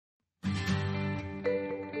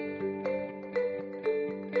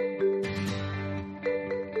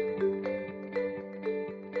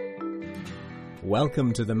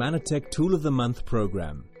Welcome to the Manatech Tool of the Month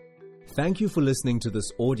program. Thank you for listening to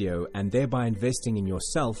this audio and thereby investing in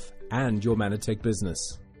yourself and your Manatech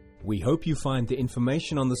business. We hope you find the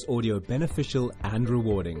information on this audio beneficial and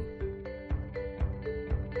rewarding.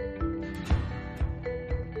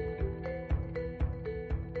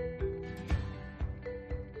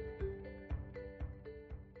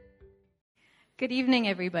 Good evening,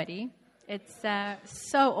 everybody. It's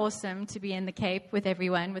so awesome to be in the Cape with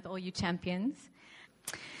everyone, with all you champions.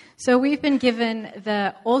 So we've been given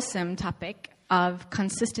the awesome topic of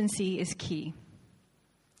consistency is key.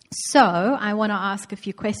 So I want to ask a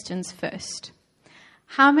few questions first.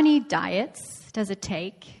 How many diets does it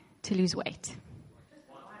take to lose weight?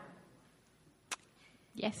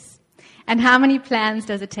 Yes. And how many plans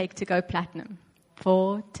does it take to go platinum?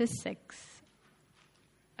 4 to 6.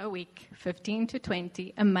 A week, 15 to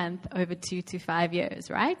 20, a month, over 2 to 5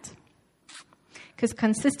 years, right? Because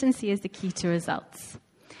consistency is the key to results.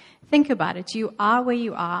 Think about it. You are where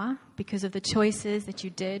you are because of the choices that you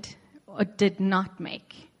did or did not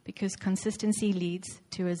make, because consistency leads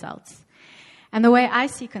to results. And the way I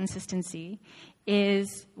see consistency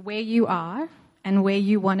is where you are and where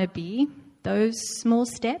you want to be, those small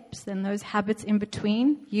steps and those habits in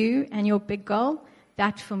between you and your big goal,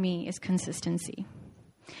 that for me is consistency.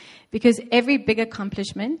 Because every big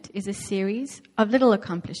accomplishment is a series of little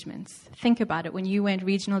accomplishments. Think about it. When you went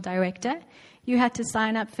regional director, you had to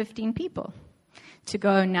sign up 15 people. To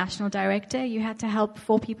go national director, you had to help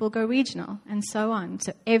 4 people go regional, and so on.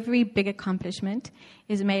 So every big accomplishment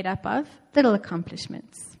is made up of little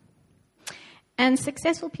accomplishments. And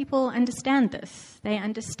successful people understand this. They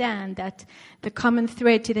understand that the common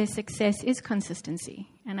thread to their success is consistency.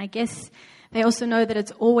 And I guess they also know that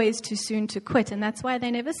it's always too soon to quit, and that's why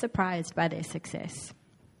they're never surprised by their success.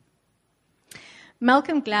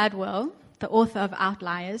 Malcolm Gladwell, the author of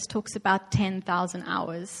Outliers, talks about 10,000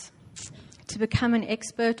 hours. To become an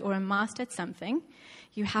expert or a master at something,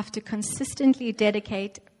 you have to consistently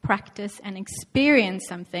dedicate, practice, and experience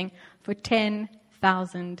something for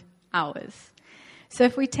 10,000 hours. So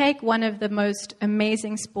if we take one of the most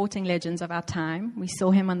amazing sporting legends of our time, we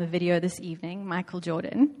saw him on the video this evening, Michael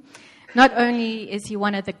Jordan. Not only is he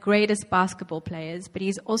one of the greatest basketball players, but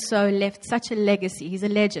he's also left such a legacy. He's a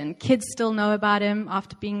legend. Kids still know about him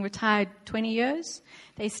after being retired 20 years.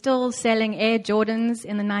 They're still selling Air Jordans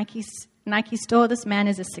in the Nike store. This man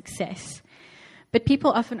is a success. But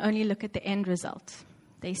people often only look at the end result.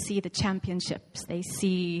 They see the championships. They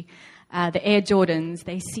see the Air Jordans.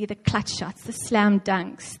 They see the clutch shots, the slam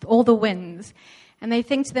dunks, all the wins. And they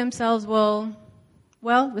think to themselves, well,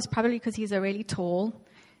 it was probably because he's a really tall,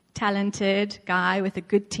 talented guy with a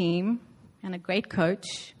good team and a great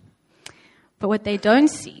coach. But what they don't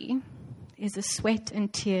see is the sweat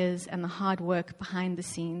and tears and the hard work behind the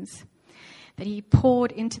scenes that he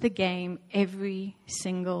poured into the game every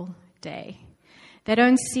single day. They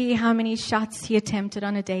don't see how many shots he attempted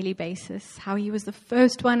on a daily basis, how he was the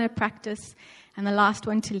first one at practice and the last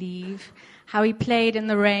one to leave, how he played in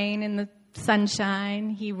the rain, in the sunshine.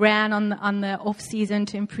 He ran on the off-season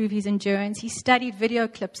to improve his endurance. He studied video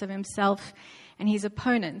clips of himself and his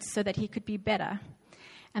opponents so that he could be better.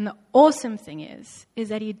 And the awesome thing is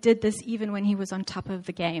that he did this even when he was on top of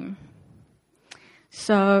the game.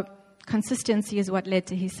 So consistency is what led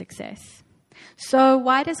to his success. So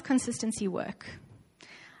why does consistency work?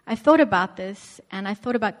 I thought about this, and I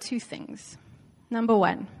thought about 2 things. Number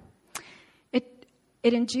 1, it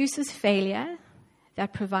induces failure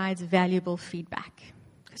that provides valuable feedback.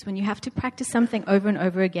 Because when you have to practice something over and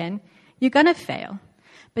over again, you're going to fail.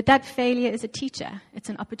 But that failure is a teacher. It's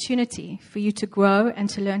an opportunity for you to grow and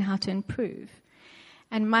to learn how to improve.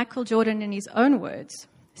 And Michael Jordan, in his own words,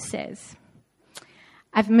 says,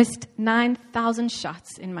 I've missed 9,000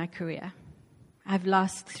 shots in my career. I've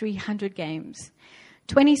lost 300 games.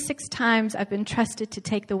 26 times I've been trusted to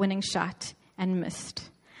take the winning shot and missed.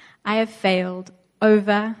 I have failed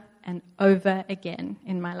over and over again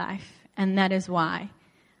in my life, and that is why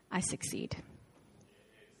I succeed.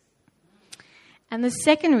 And the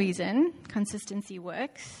second reason consistency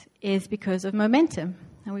works is because of momentum.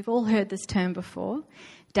 And we've all heard this term before.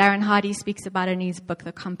 Darren Hardy speaks about it in his book,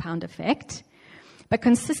 The Compound Effect. But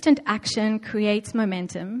consistent action creates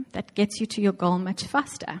momentum that gets you to your goal much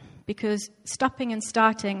faster, because stopping and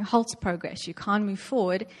starting halts progress. You can't move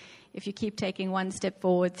forward if you keep taking 1 step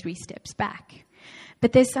forward, 3 steps back.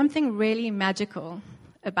 But there's something really magical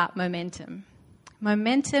about momentum.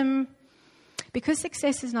 Momentum, because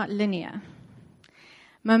success is not linear.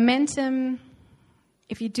 Momentum,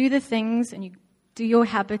 if you do the things and you do your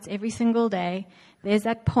habits every single day, there's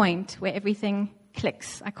that point where everything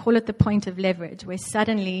clicks. I call it the point of leverage, where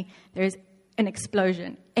suddenly there is an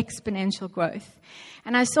explosion, exponential growth.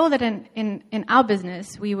 And I saw that in our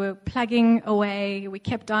business, we were plugging away, we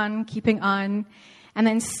kept on, keeping on, and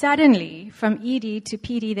then suddenly, from ED to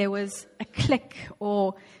PD, there was a click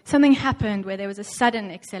or something happened where there was a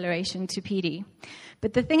sudden acceleration to PD.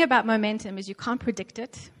 But the thing about momentum is you can't predict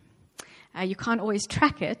it. You can't always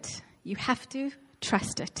track it. You have to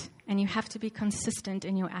trust it. And you have to be consistent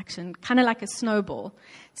in your action, kind of like a snowball.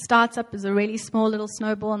 It starts up as a really small little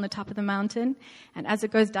snowball on the top of the mountain. And as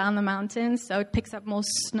it goes down the mountain, so it picks up more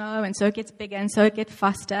snow, and so it gets bigger, and so it gets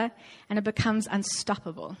faster, and it becomes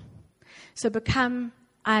unstoppable. So become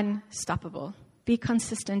unstoppable. Be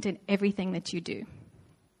consistent in everything that you do.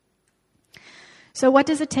 So what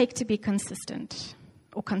does it take to be consistent,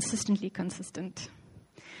 or consistently consistent?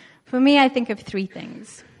 For me, I think of three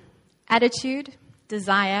things: attitude,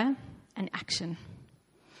 desire, and action.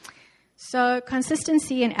 So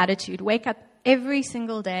consistency and attitude. Wake up every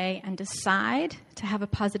single day and decide to have a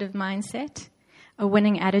positive mindset, a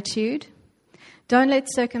winning attitude. Don't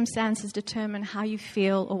let circumstances determine how you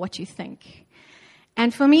feel or what you think.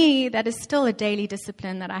 And for me, that is still a daily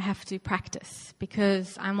discipline that I have to practice,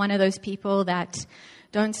 because I'm one of those people that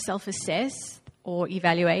don't self-assess or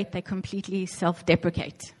evaluate. They completely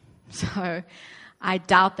self-deprecate. So I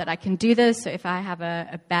doubt that I can do this. So if I have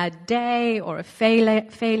a bad day or a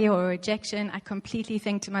failure or a rejection, I completely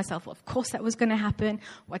think to myself, well, of course that was going to happen.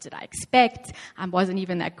 What did I expect? I wasn't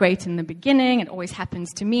even that great in the beginning. It always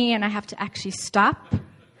happens to me. And I have to actually stop,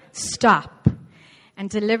 and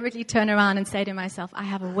deliberately turn around and say to myself, I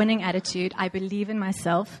have a winning attitude. I believe in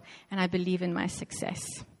myself, and I believe in my success.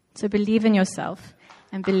 So believe in yourself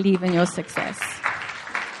and believe in your success.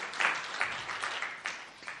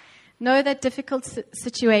 Know that difficult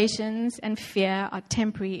situations and fear are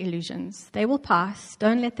temporary illusions. They will pass.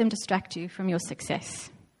 Don't let them distract you from your success.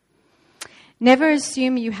 Never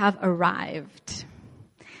assume you have arrived.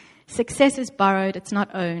 Success is borrowed, it's not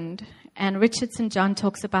owned. And Richard St. John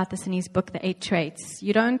talks about this in his book, The 8 Traits.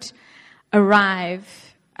 You don't arrive.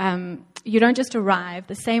 You don't just arrive.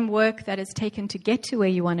 The same work that is taken to get to where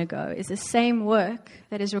you want to go is the same work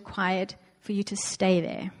that is required for you to stay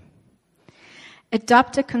there.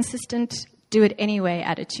 Adopt a consistent do-it-anyway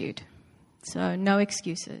attitude. So no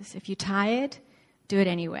excuses. If you're tired, do it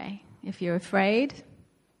anyway. If you're afraid,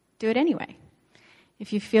 do it anyway.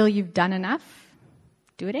 If you feel you've done enough,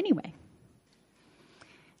 do it anyway.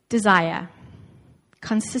 Desire.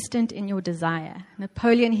 Consistent in your desire.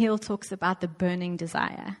 Napoleon Hill talks about the burning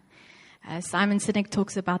desire. Simon Sinek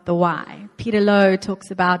talks about the why. Peter Lowe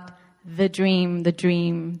talks about the dream, the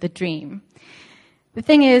dream, the dream. The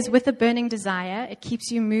thing is, with a burning desire, it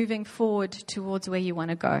keeps you moving forward towards where you want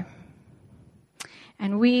to go.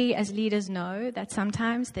 And we as leaders know that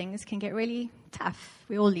sometimes things can get really tough.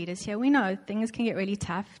 We're all leaders here. We know things can get really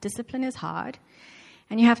tough. Discipline is hard.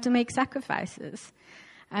 And you have to make sacrifices.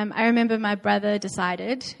 I remember my brother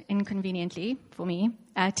decided, inconveniently for me,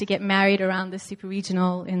 to get married around the super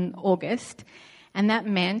regional in August. And that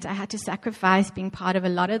meant I had to sacrifice being part of a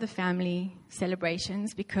lot of the family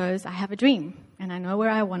celebrations because I have a dream and I know where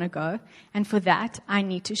I want to go. And for that, I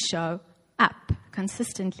need to show up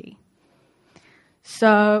consistently.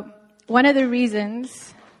 So one of the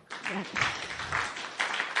reasons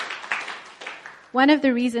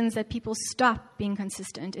that people stop being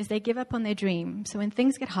consistent is they give up on their dream. So when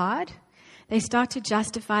things get hard, they start to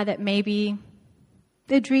justify that maybe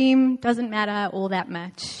their dream doesn't matter all that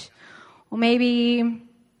much. Or maybe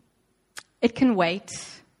it can wait.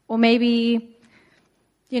 Or maybe,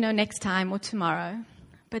 next time or tomorrow.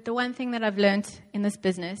 But the one thing that I've learned in this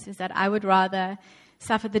business is that I would rather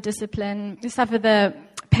suffer the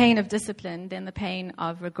pain of discipline than the pain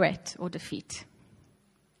of regret or defeat.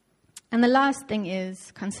 And the last thing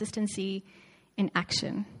is consistency in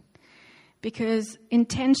action. Because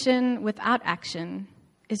intention without action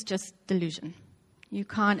is just delusion. You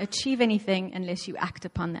can't achieve anything unless you act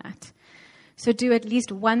upon that. So do at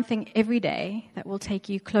least one thing every day that will take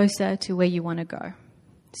you closer to where you want to go.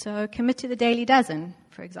 So commit to the daily dozen,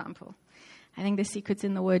 for example. I think the secret's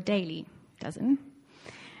in the word daily, dozen.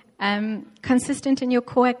 Consistent in your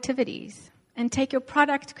core activities. And take your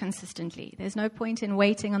product consistently. There's no point in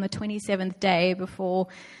waiting on the 27th day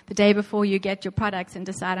before you get your products and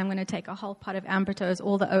decide I'm going to take a whole pot of Ambertos,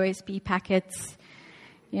 all the OSB packets.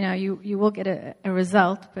 You will get a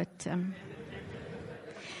result, but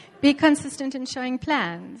be consistent in showing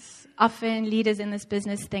plans. Often leaders in this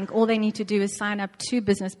business think all they need to do is sign up 2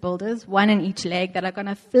 business builders, one in each leg, that are going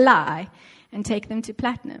to fly and take them to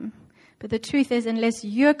platinum. But the truth is, unless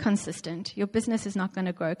you're consistent, your business is not going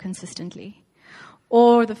to grow consistently.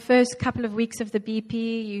 Or the first couple of weeks of the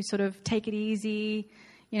BP, you sort of take it easy,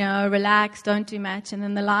 relax, don't do much. And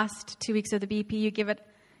then the last 2 weeks of the BP, you give it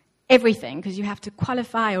everything because you have to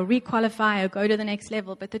qualify or re-qualify or go to the next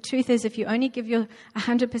level. But the truth is, if you only give your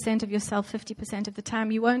 100% of yourself 50% of the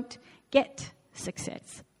time, you won't get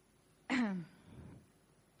success.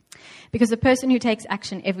 Because the person who takes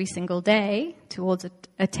action every single day towards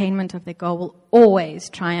attainment of their goal will always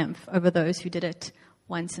triumph over those who did it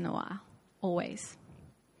once in a while. Always.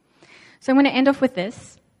 So I'm going to end off with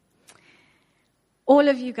this. All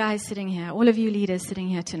of you guys sitting here, all of you leaders sitting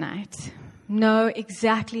here tonight, know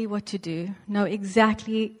exactly what to do, know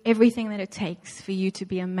exactly everything that it takes for you to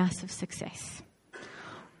be a massive success.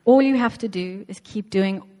 All you have to do is keep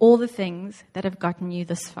doing all the things that have gotten you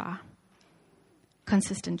this far,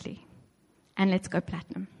 consistently. And let's go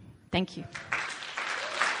platinum. Thank you.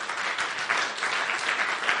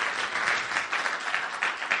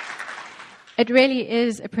 It really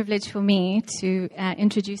is a privilege for me to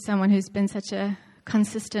introduce someone who's been such a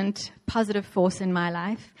consistent, positive force in my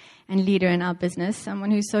life and leader in our business,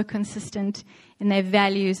 someone who's so consistent in their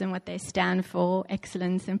values and what they stand for,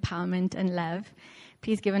 excellence, empowerment, and love.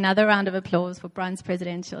 Please give another round of applause for Bronze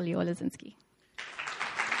Presidential Lior Lazinski.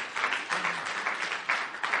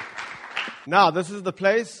 Now, this is the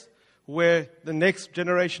place where the next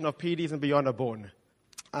generation of PDs and beyond are born.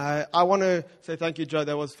 I want to say thank you, Joe.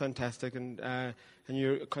 That was fantastic, and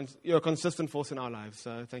you're a consistent force in our lives,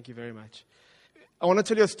 so thank you very much. I want to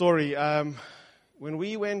tell you a story. When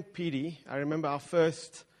we went PD, I remember our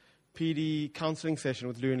first PD counseling session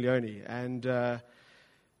with Lou and Leonie, and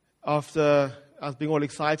after us being all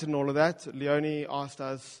excited and all of that, Leonie asked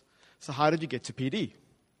us, so how did you get to PD?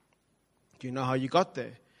 Do you know how you got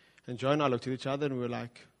there? And Joe and I looked at each other and we were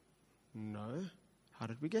like, no, how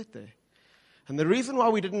did we get there? And the reason why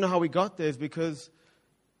we didn't know how we got there is because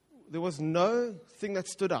there was no thing that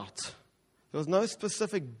stood out. There was no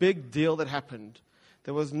specific big deal that happened.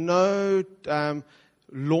 There was no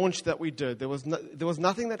launch that we did. There was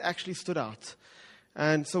nothing that actually stood out.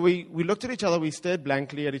 And so we looked at each other, we stared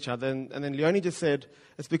blankly at each other, and then Leonie just said,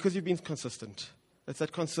 it's because you've been consistent. It's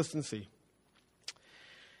that consistency.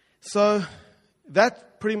 So that's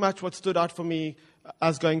pretty much what stood out for me,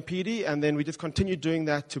 us going PD, and then we just continued doing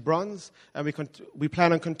that to bronze, and we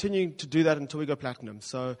plan on continuing to do that until we go platinum.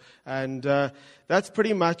 So, and that's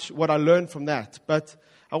pretty much what I learned from that. But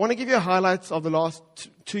I want to give you highlights of the last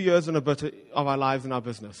 2 years and a bit of our lives in our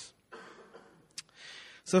business.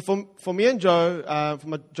 So for me and Joe,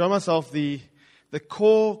 Joe and myself, the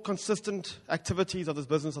core consistent activities of this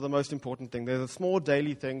business are the most important thing. They're the small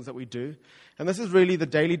daily things that we do. And this is really the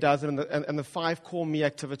daily dozen and the 5 core me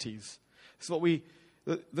activities.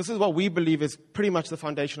 This is what we believe is pretty much the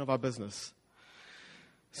foundation of our business.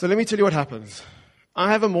 So let me tell you what happens.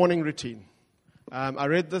 I have a morning routine. I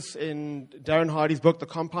read this in Darren Hardy's book, The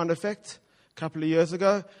Compound Effect, a couple of years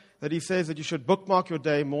ago, that he says that you should bookmark your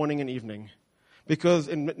day morning and evening. Because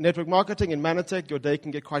in network marketing, in Manatech, your day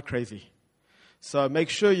can get quite crazy. So make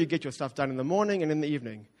sure you get your stuff done in the morning and in the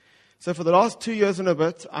evening. So for the last 2 years and a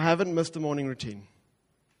bit, I haven't missed a morning routine.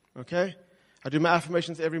 Okay? I do my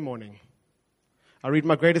affirmations every morning. I read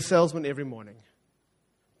my Greatest Salesman every morning.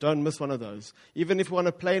 Don't miss one of those. Even if we're on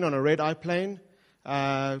a plane, on a red-eye plane,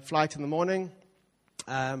 flight in the morning,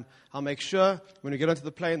 I'll make sure when we get onto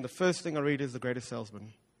the plane, the first thing I read is the Greatest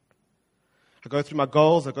Salesman. I go through my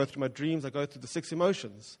goals, I go through my dreams, I go through the 6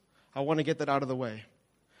 emotions. I want to get that out of the way.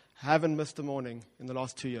 I haven't missed a morning in the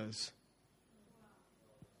last 2 years.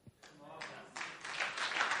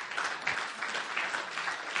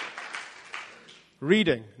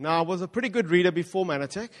 Reading. Now, I was a pretty good reader before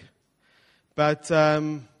Manatech, but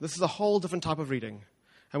this is a whole different type of reading.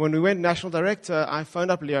 And when we went national director, I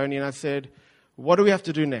phoned up Leonie and I said, what do we have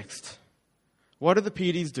to do next? What do the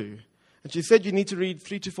PDs do? And she said, you need to read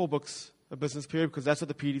 3 to 4 books a business period because that's what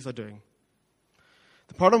the PDs are doing.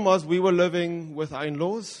 The problem was we were living with our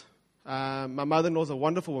in-laws. My mother-in-law is a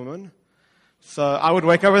wonderful woman. So I would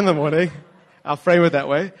wake up in the morning. I'll frame it that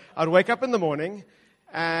way. I'd wake up in the morning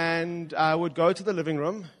and I would go to the living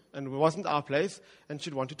room, and it wasn't our place, and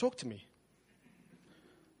she'd want to talk to me.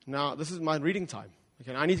 Now, this is my reading time.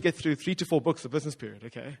 Okay, I need to get through 3 to 4 books a business period,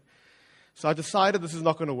 okay? So I decided this is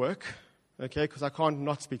not going to work, okay, because I can't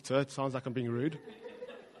not speak to her. It sounds like I'm being rude.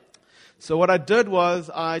 So what I did was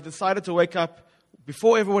I decided to wake up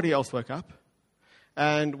before everybody else woke up.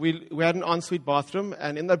 And we had an ensuite bathroom,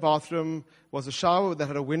 and in that bathroom was a shower that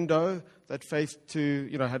had a window that faced to,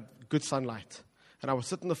 had good sunlight. And I would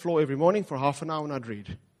sit on the floor every morning for half an hour and I'd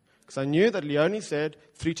read. Because I knew that Leonie said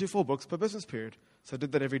 3 to 4 books per business period. So I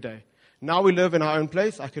did that every day. Now we live in our own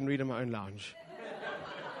place, I can read in my own lounge.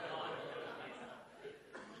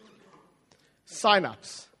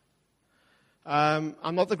 Sign-ups.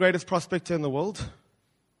 I'm not the greatest prospector in the world,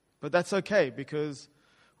 but that's okay because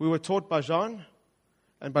we were taught by Jean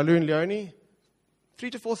and by Lou and Leonie 3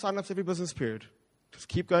 to 4 sign-ups every business period. Just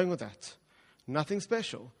keep going with that. Nothing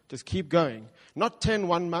special. Just keep going. Not 10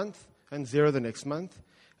 one month and 0 the next month.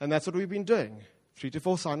 And that's what we've been doing. 3 to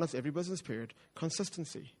 4 sign-ups every business period.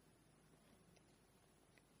 Consistency.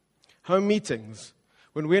 Home meetings.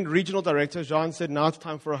 When we went regional director, Jean said, now it's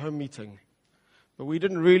time for a home meeting. But we'd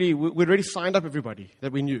already signed up everybody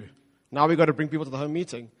that we knew. Now we've got to bring people to the home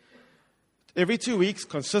meeting. Every 2 weeks,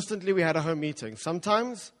 consistently, we had a home meeting.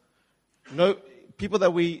 Sometimes, people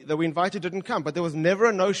that we invited didn't come, but there was never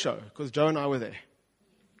a no-show because Joe and I were there.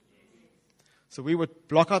 So we would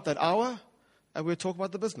block out that hour and we would talk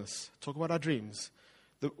about the business, talk about our dreams.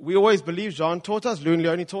 We always believed, Jean taught us, Lou and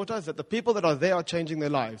Leonie taught us, that the people that are there are changing their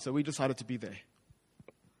lives. So we decided to be there.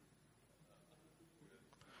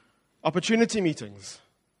 Opportunity meetings.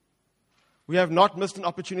 We have not missed an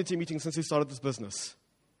opportunity meeting since we started this business.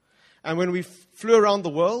 And when we flew around the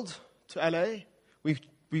world to LA, we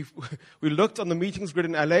looked on the meetings grid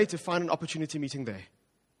in LA to find an opportunity meeting there.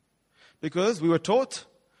 Because we were taught,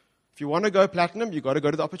 if you want to go platinum, you've got to go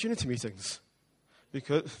to the opportunity meetings.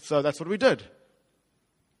 So that's what we did.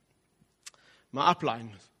 My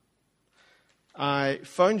upline. I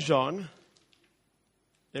phoned Jean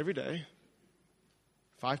every day,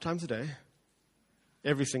 5 times a day,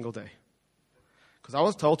 every single day. Because I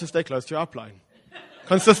was told to stay close to your upline.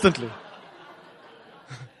 Consistently.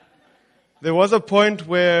 There was a point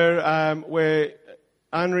where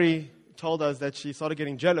Henri told us that she started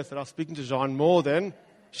getting jealous that I was speaking to Jean more than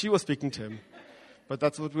she was speaking to him. But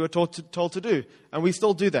that's what we were told to do. And we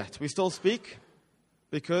still do that. We still speak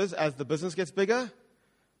because as the business gets bigger,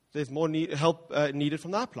 there's more help needed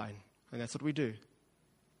from the upline. And that's what we do.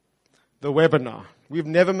 The webinar. We've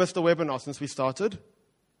never missed a webinar since we started.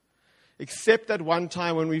 Except that one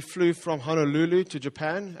time when we flew from Honolulu to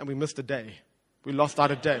Japan and we missed a day. We lost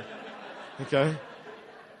out a day. Okay?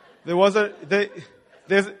 What's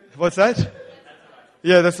that?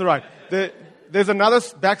 Yeah, that's all right. There's another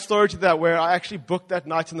backstory to that where I actually booked that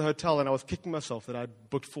night in the hotel and I was kicking myself that I'd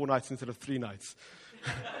booked 4 nights instead of 3 nights.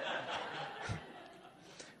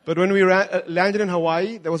 But when we landed in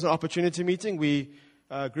Hawaii, there was an opportunity meeting.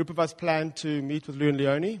 A group of us planned to meet with Lou and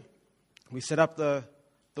Leonie. We set up the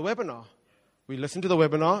webinar. We listened to the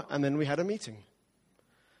webinar, and then we had a meeting.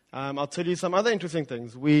 I'll tell you some other interesting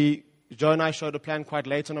things. Joe and I showed a plan quite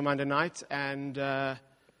late on a Monday night, and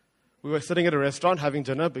we were sitting at a restaurant having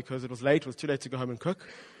dinner because it was late. It was too late to go home and cook.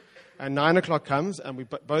 And 9 o'clock comes, and we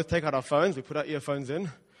both take out our phones. We put our earphones in,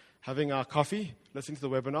 having our coffee, listening to the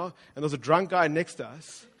webinar. And there was a drunk guy next to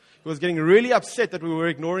us who was getting really upset that we were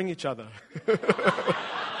ignoring each other.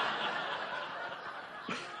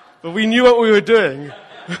 But we knew what we were doing.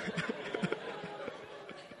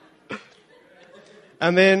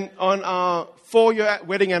 And then on our 4-year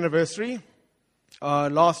wedding anniversary,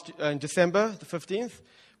 in December the 15th,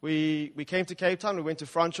 we came to Cape Town. We went to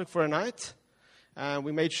Franschhoek for a night. And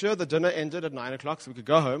we made sure the dinner ended at 9 o'clock so we could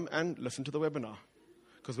go home and listen to the webinar.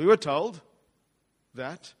 Because we were told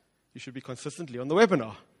that you should be consistently on the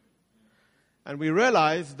webinar. And we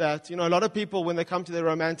realized that, a lot of people, when they come to their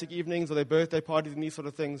romantic evenings or their birthday parties and these sort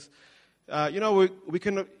of things, we don't have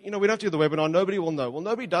to do the webinar. Nobody will know. Well,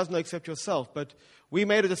 nobody does know except yourself. But we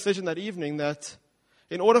made a decision that evening that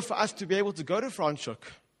in order for us to be able to go to Franschhoek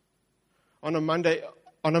on a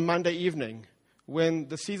Monday evening when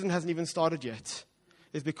the season hasn't even started yet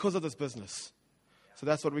is because of this business. So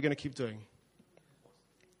that's what we're going to keep doing.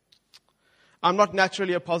 I'm not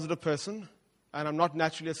naturally a positive person, and I'm not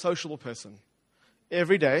naturally a sociable person.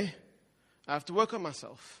 Every day, I have to work on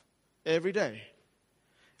myself. Every day.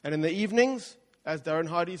 And in the evenings, as Darren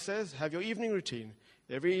Hardy says, have your evening routine.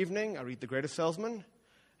 Every evening, I read The Greatest Salesman,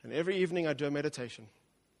 and every evening I do a meditation.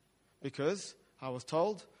 Because I was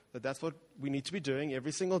told that that's what we need to be doing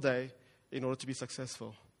every single day in order to be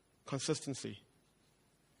successful. Consistency.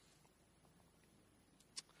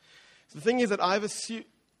 So the thing is that I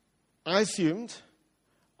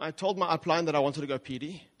told my upline that I wanted to go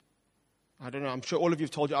PD. I don't know, I'm sure all of you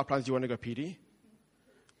have told your uplines you want to go PD.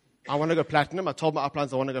 I want to go platinum. I told my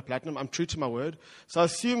uplines I want to go platinum. I'm true to my word. So I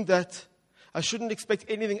assumed that I shouldn't expect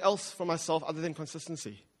anything else from myself other than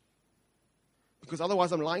consistency. Because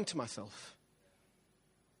otherwise I'm lying to myself.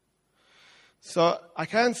 So I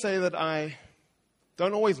can say that I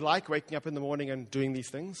don't always like waking up in the morning and doing these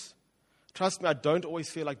things. Trust me, I don't always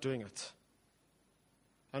feel like doing it.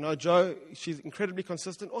 I know Jo, she's incredibly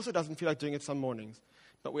consistent, also doesn't feel like doing it some mornings.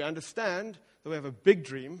 But we understand that we have a big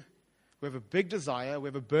dream, we have a big desire, we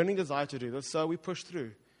have a burning desire to do this, so we push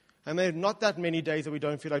through. And there are not that many days that we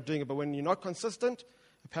don't feel like doing it, but when you're not consistent,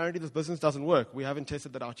 apparently this business doesn't work. We haven't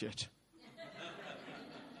tested that out yet.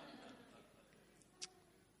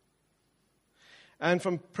 And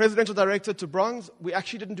from presidential director to bronze, we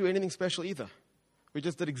actually didn't do anything special either. We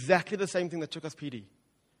just did exactly the same thing that took us PD.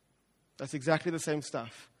 That's exactly the same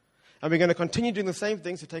stuff. And we're going to continue doing the same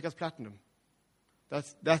things to take us platinum.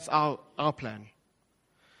 That's our plan.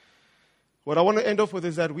 What I want to end off with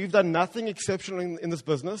is that we've done nothing exceptional in this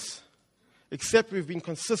business, except we've been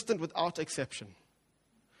consistent without exception.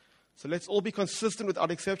 So let's all be consistent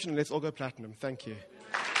without exception, and let's all go platinum. Thank you.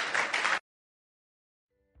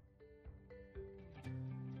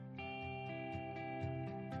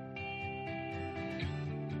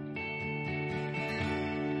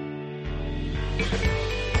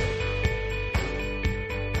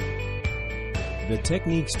 The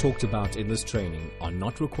techniques talked about in this training are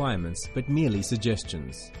not requirements but merely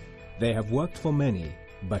suggestions. They have worked for many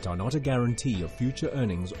but are not a guarantee of future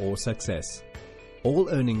earnings or success. All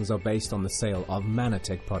earnings are based on the sale of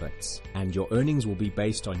Manatech products, and your earnings will be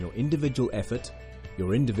based on your individual effort,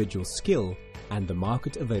 your individual skill, and the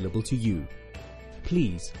market available to you.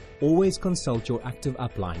 Please always consult your active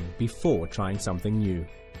upline before trying something new.